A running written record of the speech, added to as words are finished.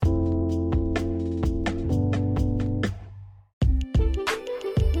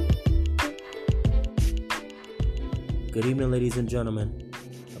Good evening, ladies and gentlemen,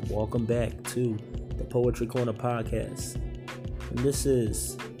 and welcome back to the Poetry Corner podcast. And this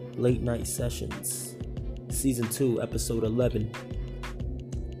is Late Night Sessions, Season 2, Episode 11.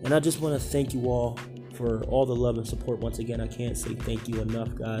 And I just want to thank you all for all the love and support. Once again, I can't say thank you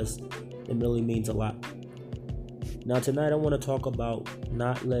enough, guys. It really means a lot. Now, tonight I want to talk about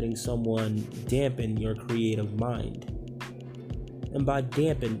not letting someone dampen your creative mind. And by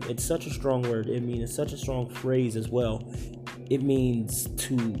dampen, it's such a strong word. It's such a strong phrase as well. It means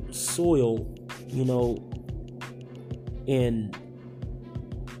to soil, and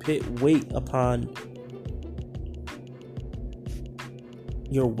put weight upon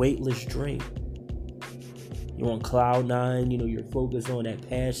your weightless dream. You're on cloud nine, you're focused on that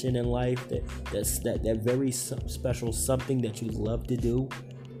passion in life, that very special something that you love to do,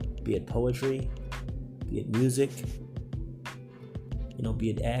 be it poetry, be it music,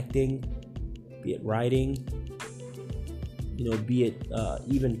 be it acting, be it writing, be it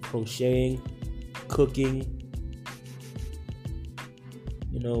even crocheting, cooking,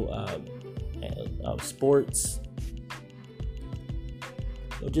 sports.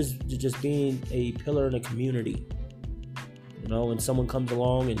 Just being a pillar in a community, and someone comes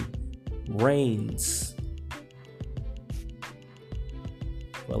along and rains,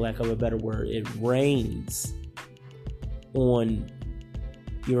 for lack of a better word, it rains on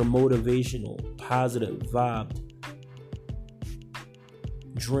your motivational, positive, vibed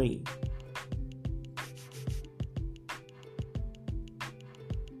dream.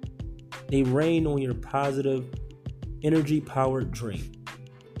 They rain on your positive, energy-powered dream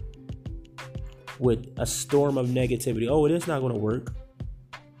with a storm of negativity. Oh, it's not going to work.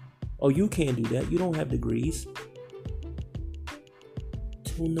 Oh, you can't do that. You don't have degrees.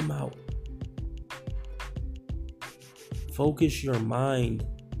 Tune them out. Focus your mind,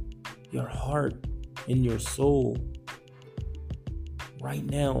 your heart, and your soul right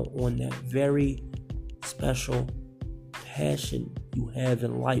now on that very special passion you have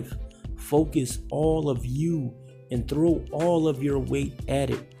in life. Focus all of you and throw all of your weight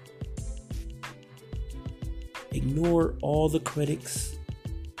at it. Ignore all the critics.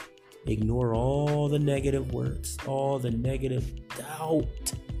 Ignore all the negative words, all the negative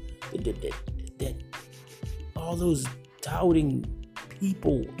doubt, all those doubting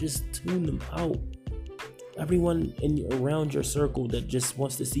people. Just tune them out. Everyone around your circle that just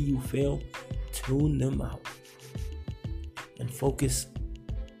wants to see you fail, tune them out and focus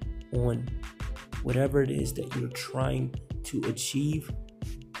on whatever it is that you're trying to achieve,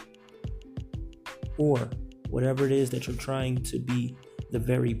 or whatever it is that you're trying to be the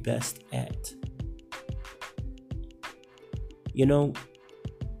very best at.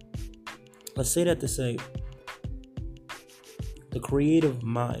 Let's say that to say, the creative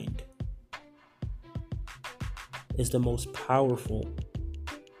mind is the most powerful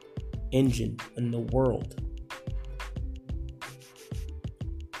engine in the world.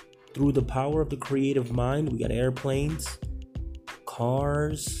 Through the power of the creative mind, we got airplanes,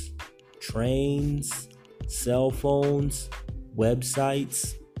 cars, trains, cell phones,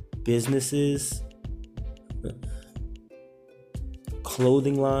 websites, businesses,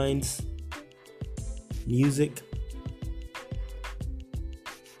 clothing lines, music.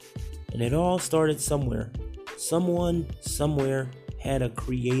 And it all started somewhere. Someone somewhere had a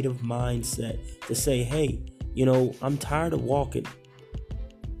creative mindset to say, hey, I'm tired of walking.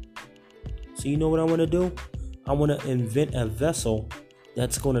 So you know what I want to do? I want to invent a vessel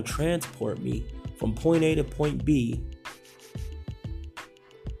that's going to transport me from point A to point B,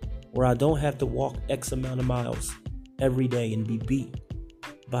 where I don't have to walk X amount of miles every day and be beat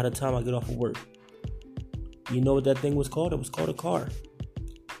by the time I get off of work. You know what that thing was called? It was called a car.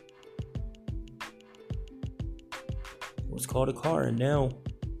 It was called a car, and now,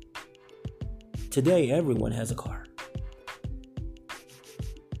 today, everyone has a car.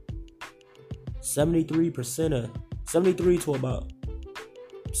 73 to about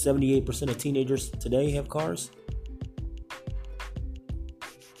 78% of teenagers today have cars.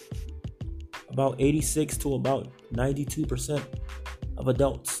 About 86 to about 92% of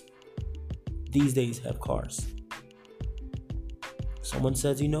adults these days have cars. Someone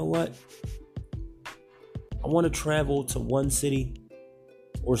says, you know what? I want to travel to one city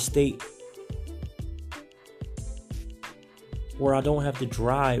or state where I don't have to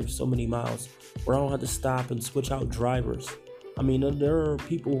drive so many miles, where I don't have to stop and switch out drivers. There are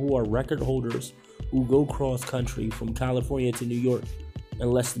people who are record holders who go cross country from California to New York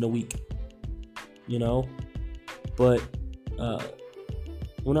in less than a week. But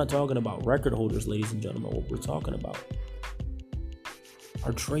we're not talking about record holders, ladies and gentlemen. What we're talking about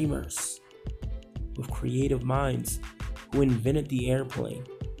are dreamers with creative minds who invented the airplane,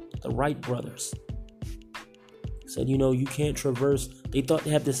 the Wright brothers, said, you can't traverse. They thought they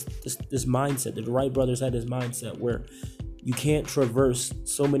had this mindset. The Wright brothers had this mindset where you can't traverse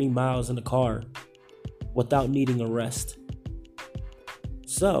so many miles in a car without needing a rest.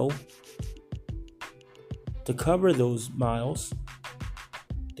 So, to cover those miles,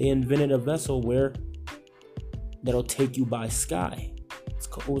 they invented a vessel that'll take you by sky.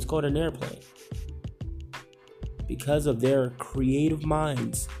 It was called an airplane. Because of their creative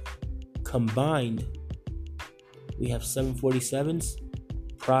minds combined, we have 747s,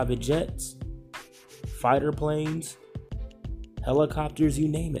 private jets, fighter planes, helicopters, you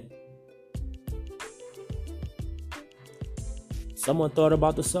name it. Someone thought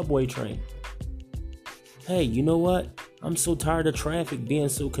about the subway train. Hey, you know what? I'm so tired of traffic being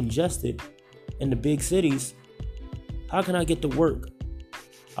so congested in the big cities. How can I get to work?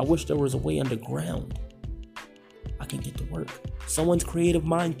 I wish there was a way underground I can get to work. Someone's creative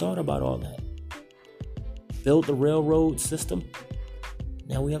mind thought about all that. Built the railroad system.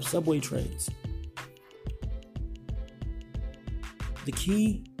 Now we have subway trains. The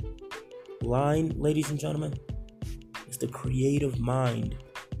key line, ladies and gentlemen, is the creative mind.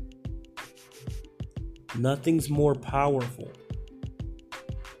 Nothing's more powerful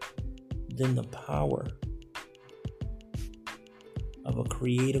than the power of a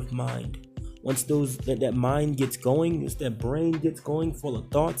creative mind. Once that mind gets going, once that brain gets going full of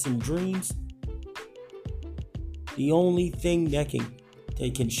thoughts and dreams, the only thing that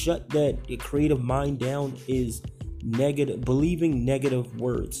can shut that creative mind down is believing negative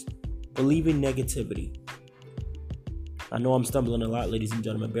words, believing negativity. I know I'm stumbling a lot, ladies and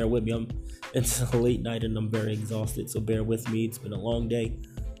gentlemen. Bear with me. It's a late night and I'm very exhausted, so bear with me. It's been a long day.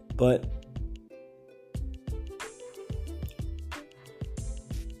 But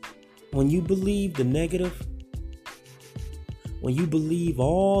when you believe the negative, when you believe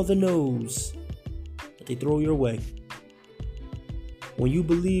all the no's that they throw your way, when you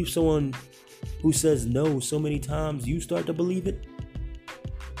believe someone who says no so many times, you start to believe it,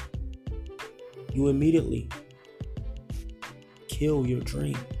 you immediately kill your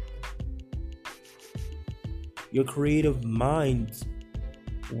dream. Your creative mind's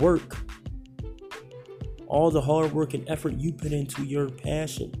work, all the hard work and effort you put into your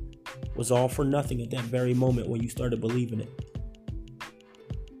passion was all for nothing at that very moment when you started believing it.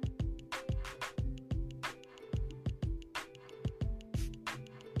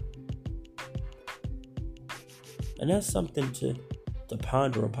 And that's something to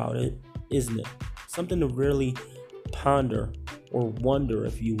ponder about, it, isn't it? Something to really ponder or wonder,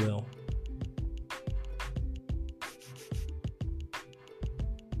 if you will.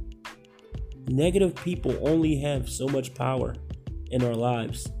 Negative people only have so much power in our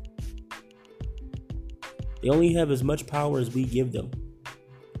lives. They only have as much power as we give them.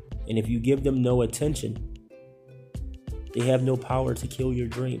 And if you give them no attention, they have no power to kill your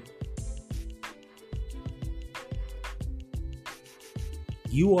dream.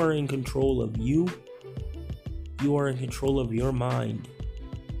 You are in control of you. You are in control of your mind.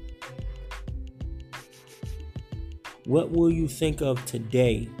 What will you think of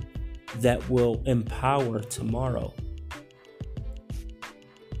today that will empower tomorrow?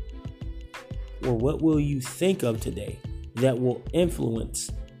 Or what will you think of today that will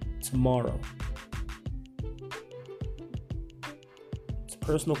influence tomorrow? It's a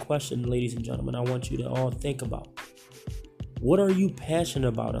personal question, ladies and gentlemen. I want you to all think about. What are you passionate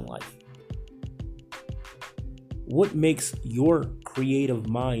about in life? What makes your creative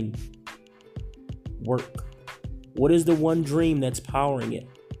mind work? What is the one dream that's powering it?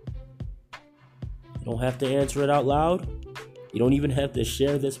 You don't have to answer it out loud. You don't even have to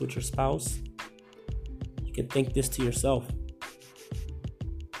share this with your spouse. You can think this to yourself.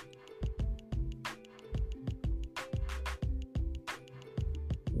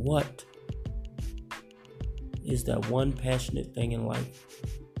 What is that one passionate thing in life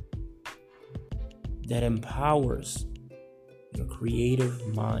that empowers your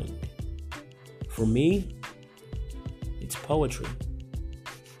creative mind? For me, it's poetry.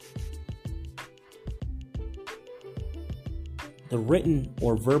 The written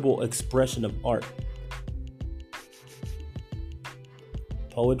or verbal expression of art.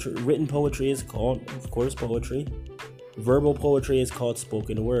 Poetry, written poetry is called, of course, poetry. Verbal poetry is called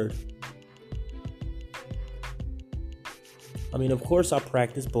spoken word. I mean, of course, I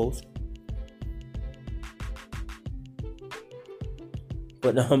practice both.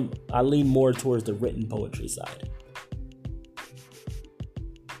 But I lean more towards the written poetry side.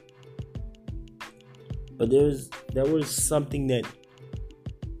 But there was something that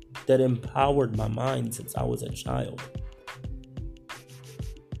empowered my mind since I was a child.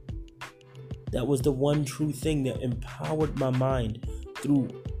 That was the one true thing that empowered my mind through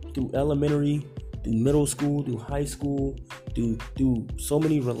elementary, through middle school, through high school, through so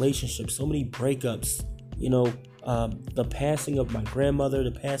many relationships, so many breakups, the passing of my grandmother,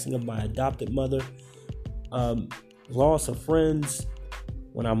 the passing of my adopted mother, loss of friends,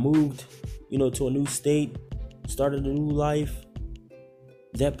 when I moved, to a new state, started a new life.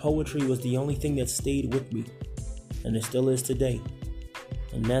 That poetry was the only thing that stayed with me, and it still is today.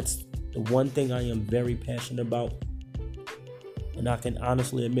 And that's the one thing I am very passionate about, and I can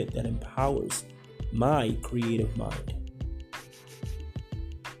honestly admit that empowers my creative mind.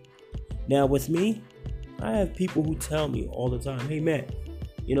 Now with me, I have people who tell me all the time, hey Matt,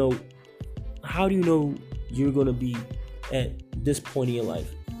 how do you know you're going to be at this point in your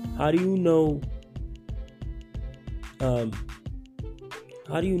life? How do you know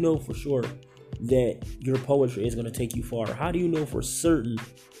for sure that your poetry is going to take you far? How do you know for certain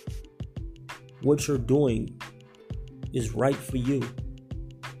what you're doing is right for you?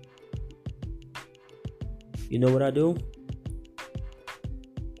 You know what I do?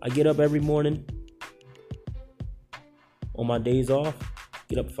 I get up every morning on my days off,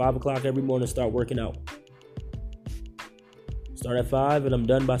 get up 5 o'clock every morning and start working out. Start at 5 and I'm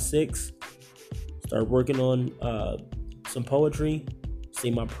done by 6. Start working on some poetry,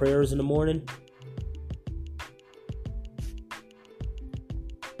 say my prayers in the morning.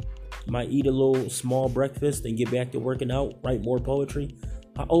 Might eat a little small breakfast and get back to working out, write more poetry.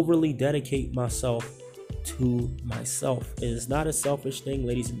 I overly dedicate myself to myself. It is not a selfish thing,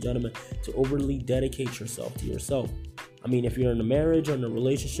 ladies and gentlemen, to overly dedicate yourself to yourself. I mean, if you're in a marriage or in a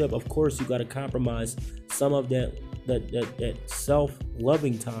relationship, of course you got to compromise some of that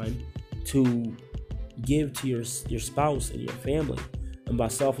self-loving time to give to your spouse and your family. And by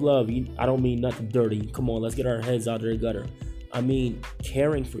self-love, I don't mean nothing dirty. Come on, let's get our heads out of the gutter. I mean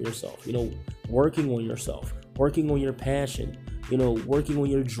caring for yourself, working on yourself, working on your passion, working on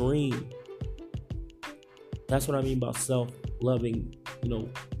your dream. That's what I mean by self-loving,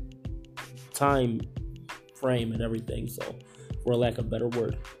 time frame and everything. So, for lack of a better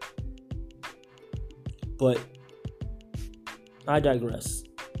word. But I digress.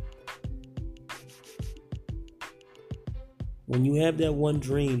 When you have that one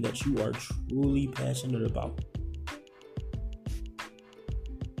dream that you are truly passionate about,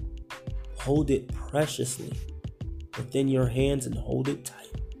 hold it preciously within your hands and hold it tight.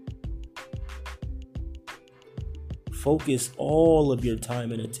 Focus all of your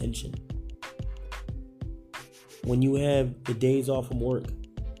time and attention. When you have the days off from work,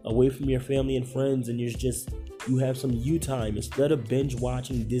 away from your family and friends, and you have some you time, instead of binge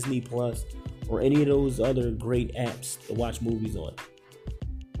watching Disney Plus or any of those other great apps to watch movies on,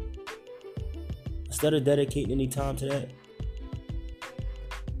 instead of dedicating any time to that,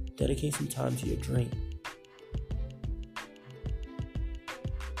 dedicate some time to your dream.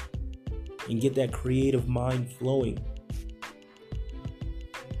 And get that creative mind flowing,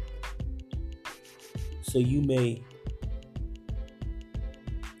 so you may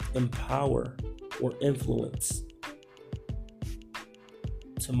empower or influence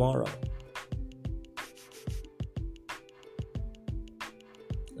tomorrow.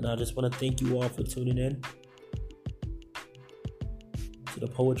 And I just want to thank you all for tuning in to the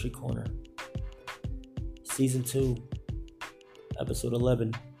Poetry Corner, Season 2, Episode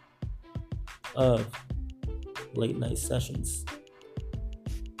 11 of Late Night Sessions.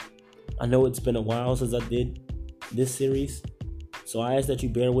 I know it's been a while since I did this series, so I ask that you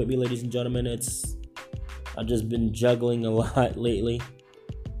bear with me, ladies and gentlemen. I've just been juggling a lot lately,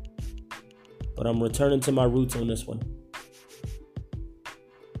 but I'm returning to my roots on this one.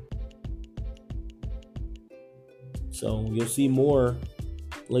 So you'll see more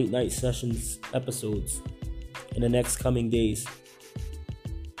Late Night Sessions episodes in the next coming days.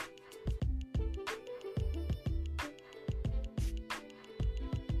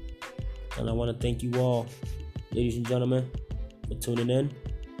 And I want to thank you all, ladies and gentlemen, for tuning in.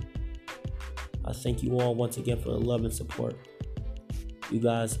 I thank you all once again for the love and support. You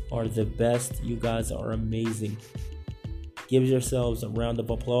guys are the best. You guys are amazing. Give yourselves a round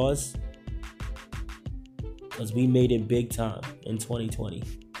of applause, because we made it big time in 2020.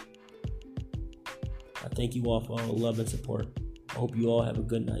 I thank you all for all the love and support. I hope you all have a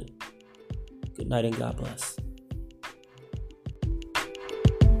good night. Good night and God bless.